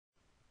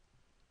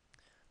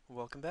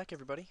Welcome back,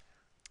 everybody.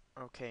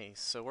 Okay,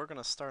 so we're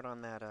gonna start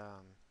on that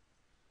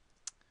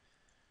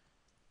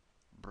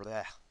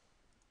bleh,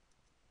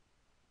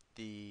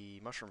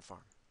 the mushroom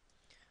farm.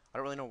 I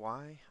don't really know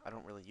why. I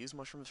don't really use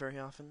mushrooms very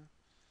often,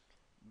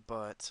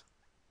 but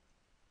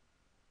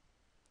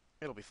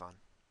it'll be fun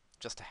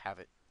just to have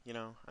it.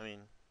 I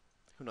mean,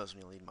 who knows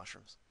when you'll need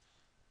mushrooms?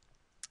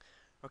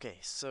 Okay,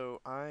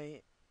 so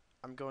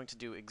I'm going to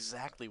do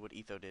exactly what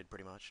Etho did,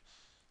 pretty much,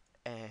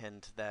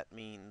 and that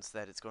means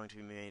that it's going to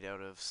be made out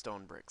of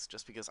stone bricks,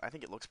 just because I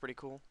think it looks pretty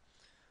cool.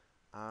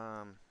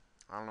 Um,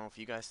 I don't know if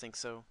you guys think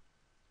so,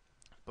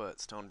 but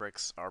stone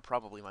bricks are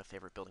probably my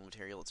favorite building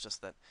material. It's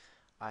just that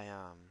I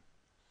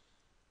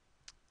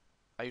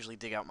I usually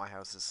dig out my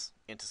houses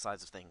into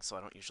sides of things, so I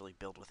don't usually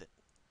build with it.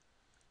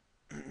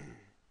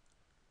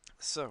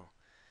 So,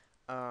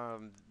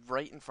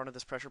 right in front of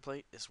this pressure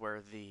plate is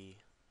where the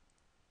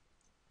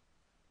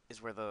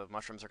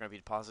mushrooms are going to be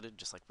deposited,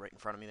 just like right in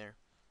front of me there.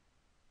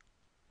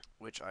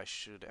 Which I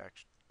should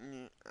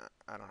actually,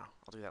 I don't know.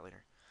 I'll do that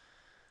later.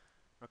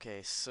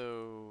 Okay,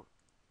 so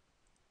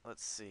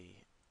let's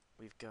see.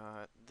 We've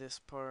got this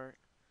part.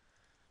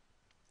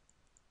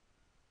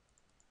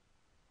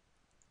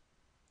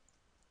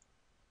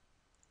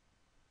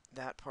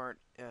 That part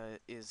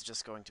is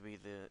just going to be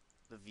the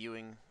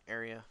viewing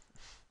area.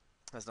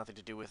 Has nothing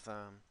to do with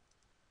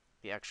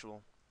the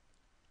actual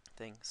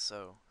thing,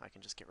 so I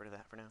can just get rid of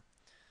that for now.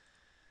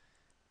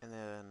 And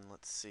then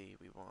let's see,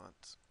 we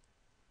want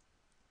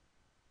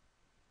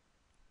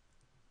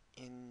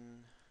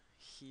in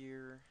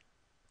here.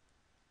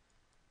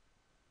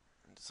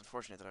 And it's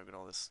unfortunate that I've got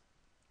all this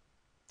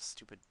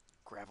stupid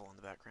gravel in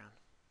the background.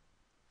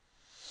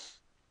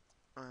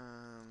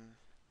 Um,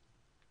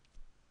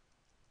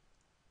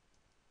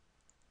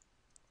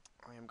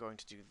 I am going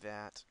to do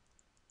that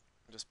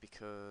just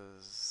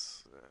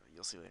because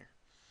you'll see later.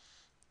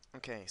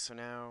 Okay, so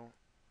now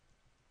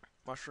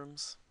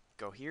mushrooms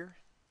go here.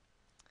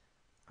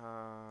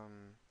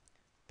 Um,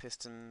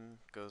 Piston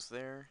goes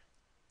there.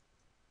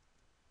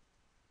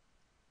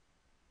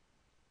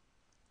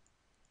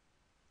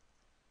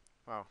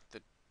 Wow,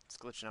 it's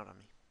glitching out on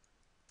me.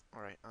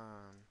 Alright,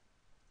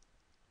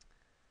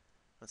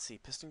 let's see.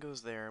 Piston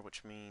goes there,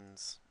 which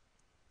means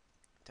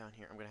down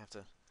here I'm going to have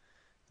to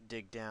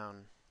dig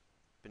down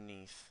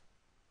beneath.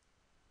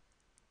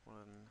 1,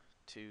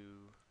 2,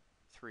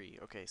 3.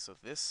 Okay, so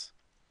this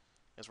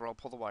is where I'll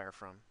pull the wire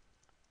from.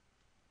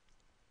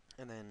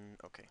 And then,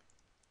 okay.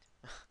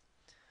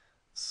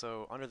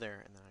 So under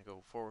there, and then I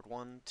go forward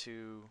 1,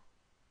 2,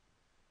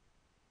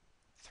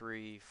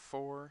 3,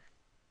 4,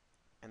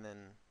 and then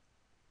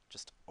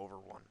just over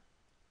 1.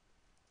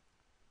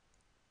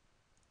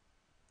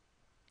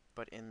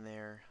 But in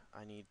there,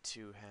 I need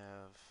to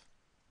have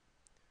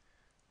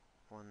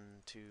 1,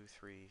 2,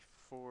 3,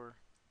 4,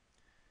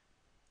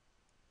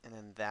 and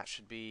then that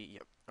should be,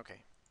 yep,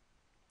 okay.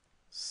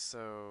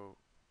 So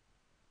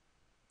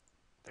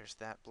there's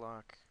that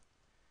block,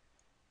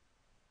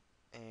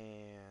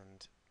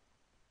 and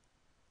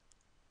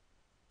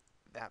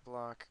that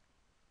block.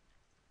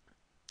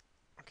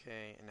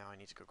 Okay, and now I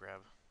need to go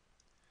grab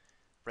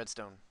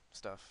redstone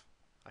stuff.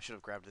 I should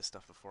have grabbed this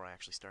stuff before I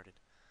actually started.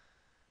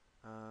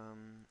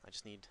 I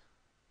just need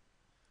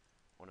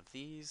one of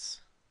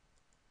these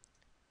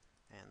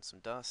and some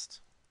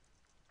dust.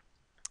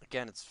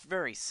 Again, it's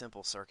very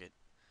simple circuit.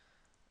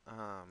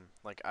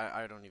 Like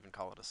I don't even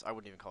call it I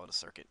wouldn't even call it a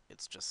circuit.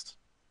 It's just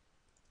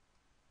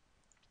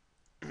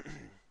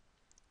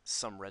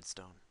some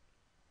redstone.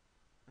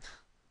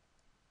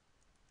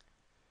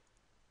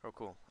 Oh,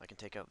 cool. I can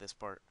take out this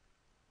part.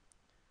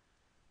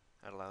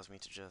 That allows me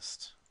to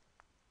just...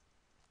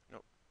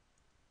 Nope.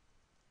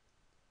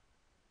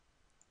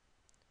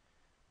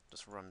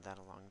 Just run that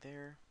along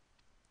there.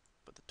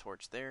 Put the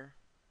torch there.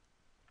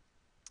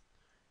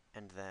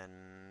 And then...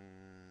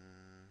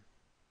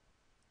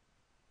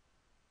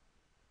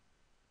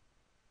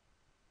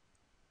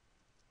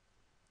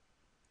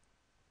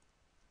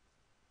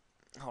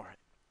 Alright.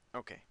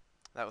 Okay.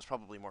 That was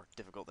probably more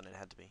difficult than it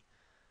had to be.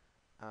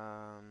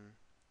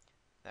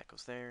 That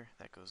goes there.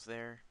 That goes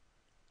there.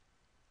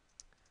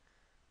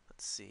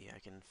 Let's see. I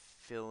can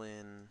fill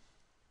in...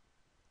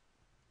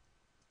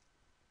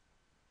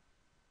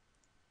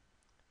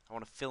 I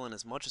want to fill in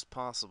as much as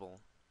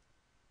possible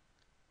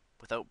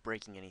without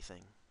breaking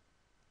anything.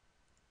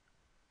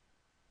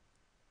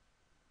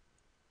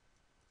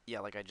 Yeah,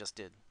 like I just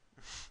did.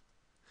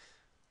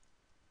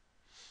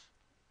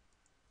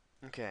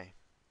 Okay.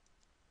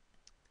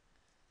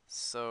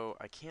 So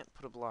I can't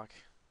put a block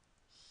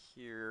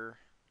here.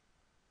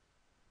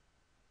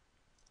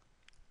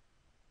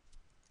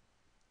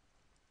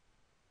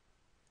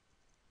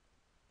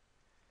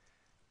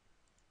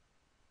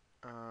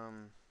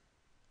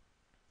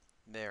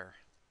 There.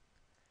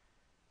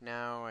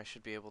 Now I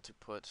should be able to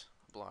put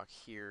a block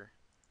here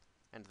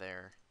and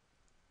there.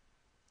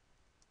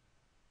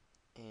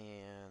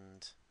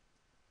 And...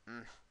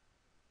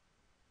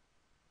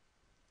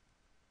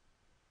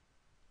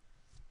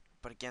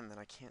 But again, then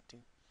I can't do...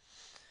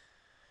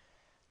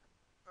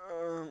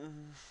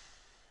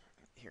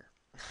 Here.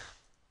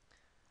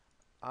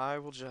 I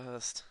will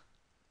just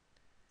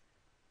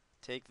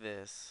take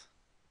this,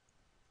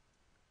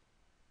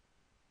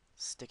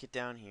 stick it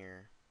down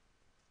here.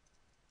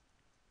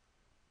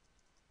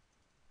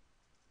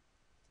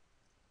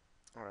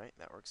 Alright,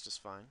 that works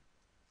just fine.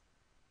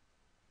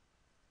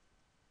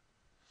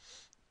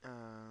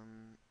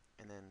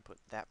 And then put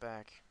that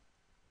back,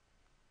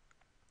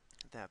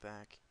 that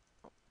back.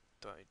 Oh,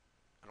 I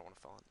don't want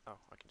to fall in. Oh,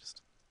 I can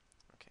just,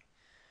 okay.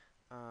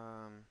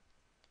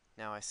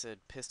 Now I said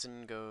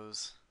piston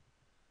goes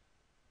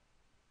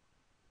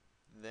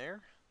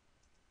there?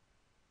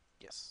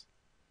 Yes.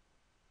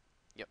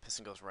 Yep,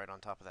 piston goes right on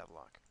top of that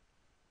block.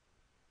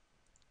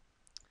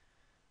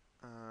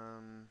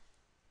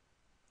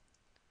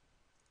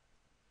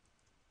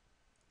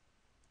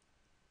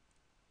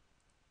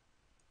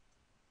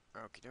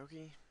 Okie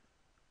dokie.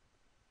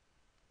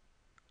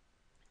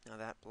 Now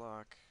that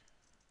block,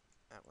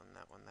 that one,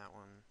 that one, that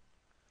one.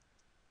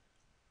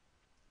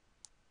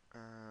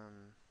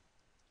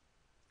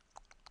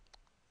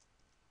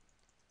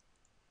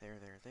 There,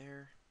 there,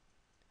 there.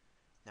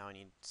 Now I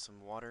need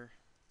some water.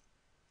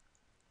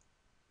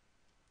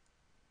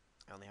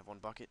 I only have one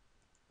bucket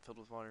filled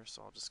with water,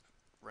 so I'll just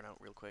run out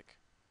real quick.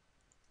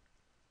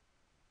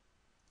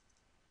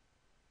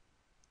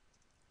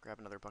 Grab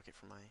another bucket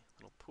from my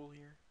little pool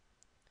here.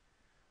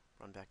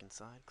 Run back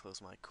inside, close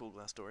my cool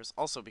glass doors.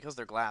 Also, because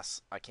they're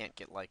glass, I can't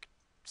get, like,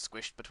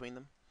 squished between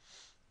them.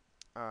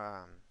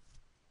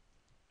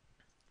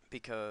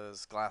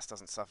 Because glass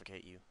doesn't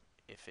suffocate you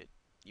if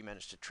you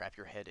manage to trap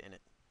your head in it.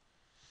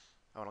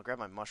 Oh, and I'll grab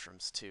my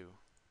mushrooms, too.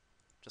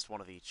 Just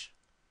one of each,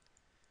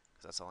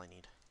 because that's all I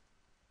need.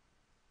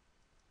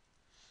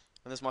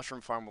 And this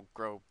mushroom farm will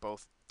grow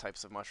both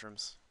types of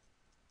mushrooms,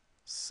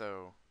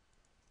 so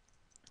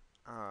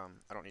I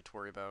don't need to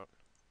worry about,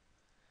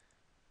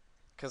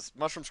 because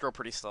mushrooms grow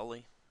pretty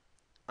slowly,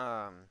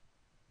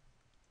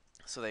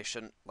 so they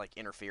shouldn't like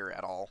interfere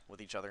at all with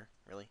each other,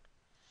 really.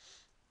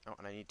 Oh,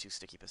 and I need 2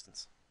 sticky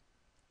pistons.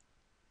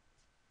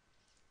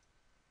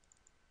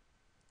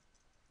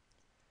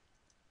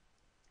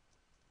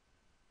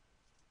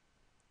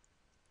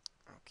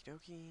 Okie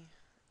dokie,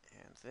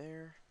 and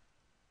there,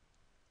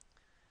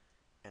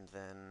 and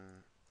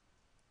then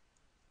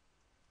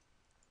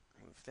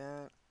move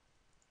that.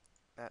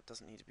 That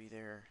doesn't need to be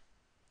there.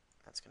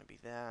 That's going to be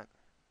that.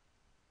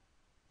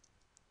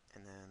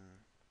 And then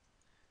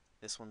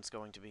this one's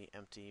going to be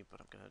empty,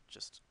 but I'm going to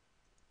just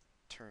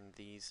turn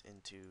these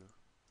into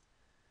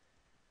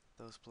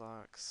those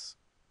blocks.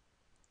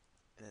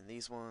 And then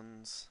these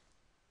ones.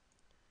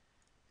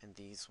 And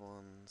these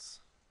ones.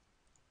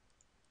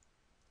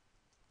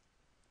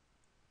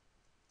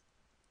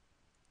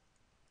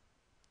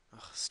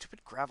 Ugh,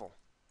 stupid gravel.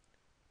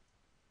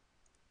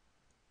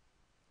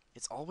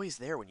 It's always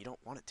there when you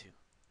don't want it to.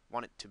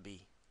 Want it to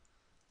be.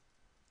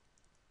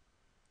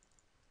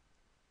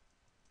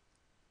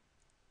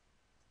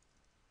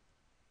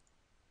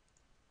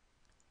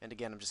 And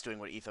again, I'm just doing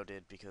what Etho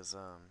did because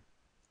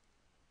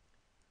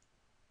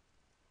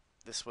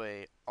this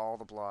way all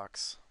the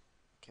blocks.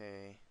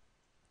 Okay.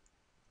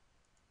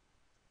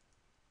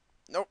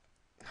 Nope.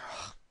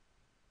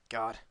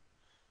 God.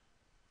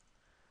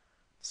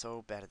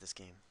 So bad at this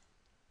game.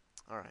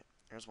 Alright,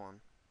 there's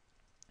one.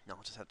 Now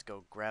I'll just have to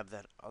go grab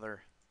that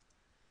other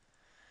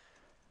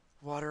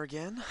water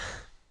again.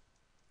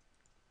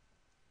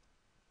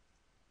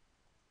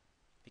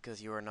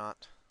 Because you are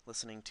not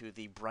listening to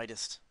the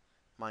brightest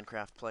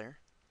Minecraft player.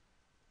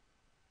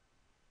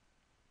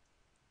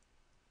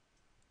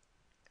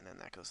 And then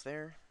that goes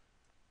there.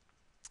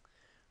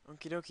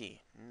 Okie dokie.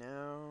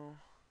 Now...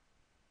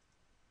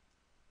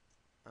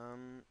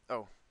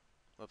 oh.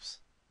 Whoops.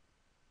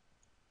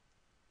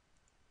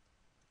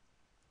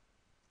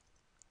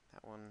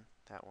 That one,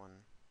 that one,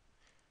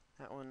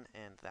 that one,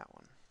 and that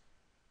one.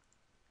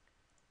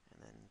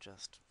 And then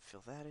just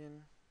fill that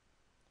in.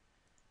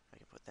 I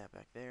can put that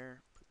back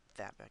there, put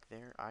that back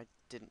there. I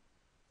didn't...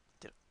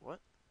 what?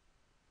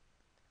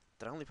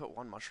 Did I only put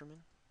 1 mushroom in?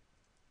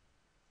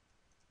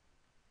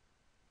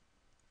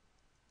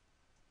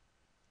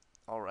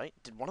 Alright,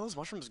 did one of those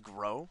mushrooms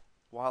grow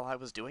while I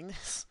was doing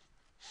this?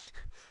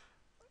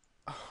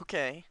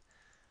 Okay,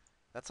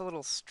 that's a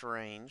little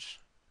strange.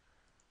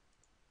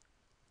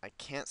 I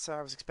can't say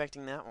I was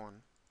expecting that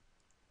one.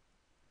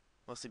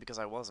 Mostly because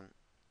I wasn't.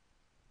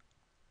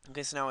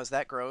 Okay, so now as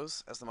that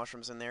grows, as the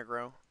mushrooms in there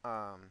grow,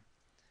 I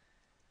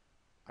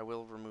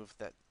will remove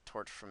that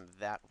torch from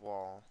that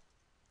wall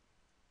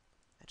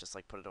and just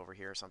like put it over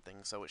here or something.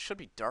 So it should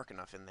be dark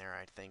enough in there,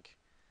 I think,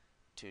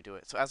 to do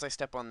it. So as I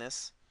step on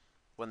this,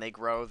 when they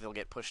grow, they'll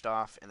get pushed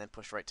off and then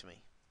pushed right to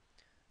me.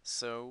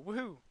 So,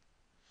 woohoo!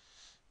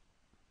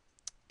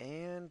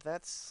 And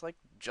that's like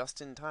just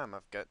in time.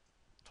 I've got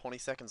 20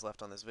 seconds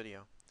left on this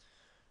video.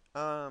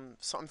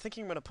 So I'm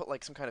thinking I'm going to put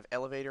like some kind of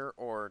elevator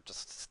or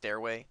just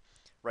stairway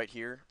right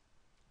here.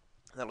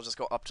 That'll just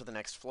go up to the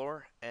next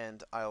floor,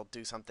 and I'll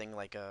do something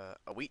like a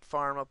wheat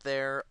farm up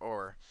there,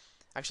 or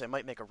actually I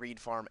might make a reed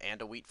farm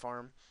and a wheat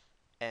farm,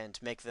 and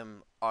make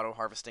them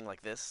auto-harvesting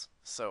like this.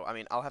 So, I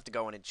mean, I'll have to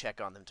go in and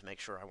check on them to make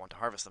sure I want to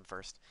harvest them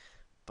first,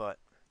 but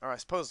Or I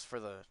suppose for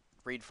the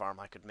reed farm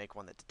I could make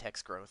one that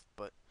detects growth,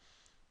 but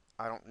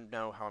I don't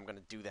know how I'm going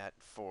to do that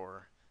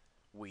for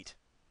wheat.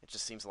 It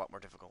just seems a lot more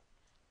difficult.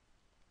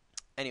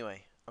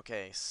 Anyway,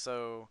 okay,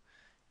 so,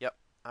 yep,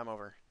 I'm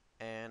over.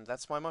 And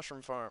that's my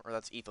mushroom farm, or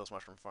that's Ethos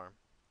mushroom farm.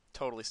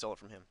 Totally stole it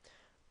from him.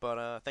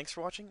 But thanks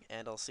for watching,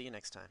 and I'll see you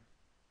next time.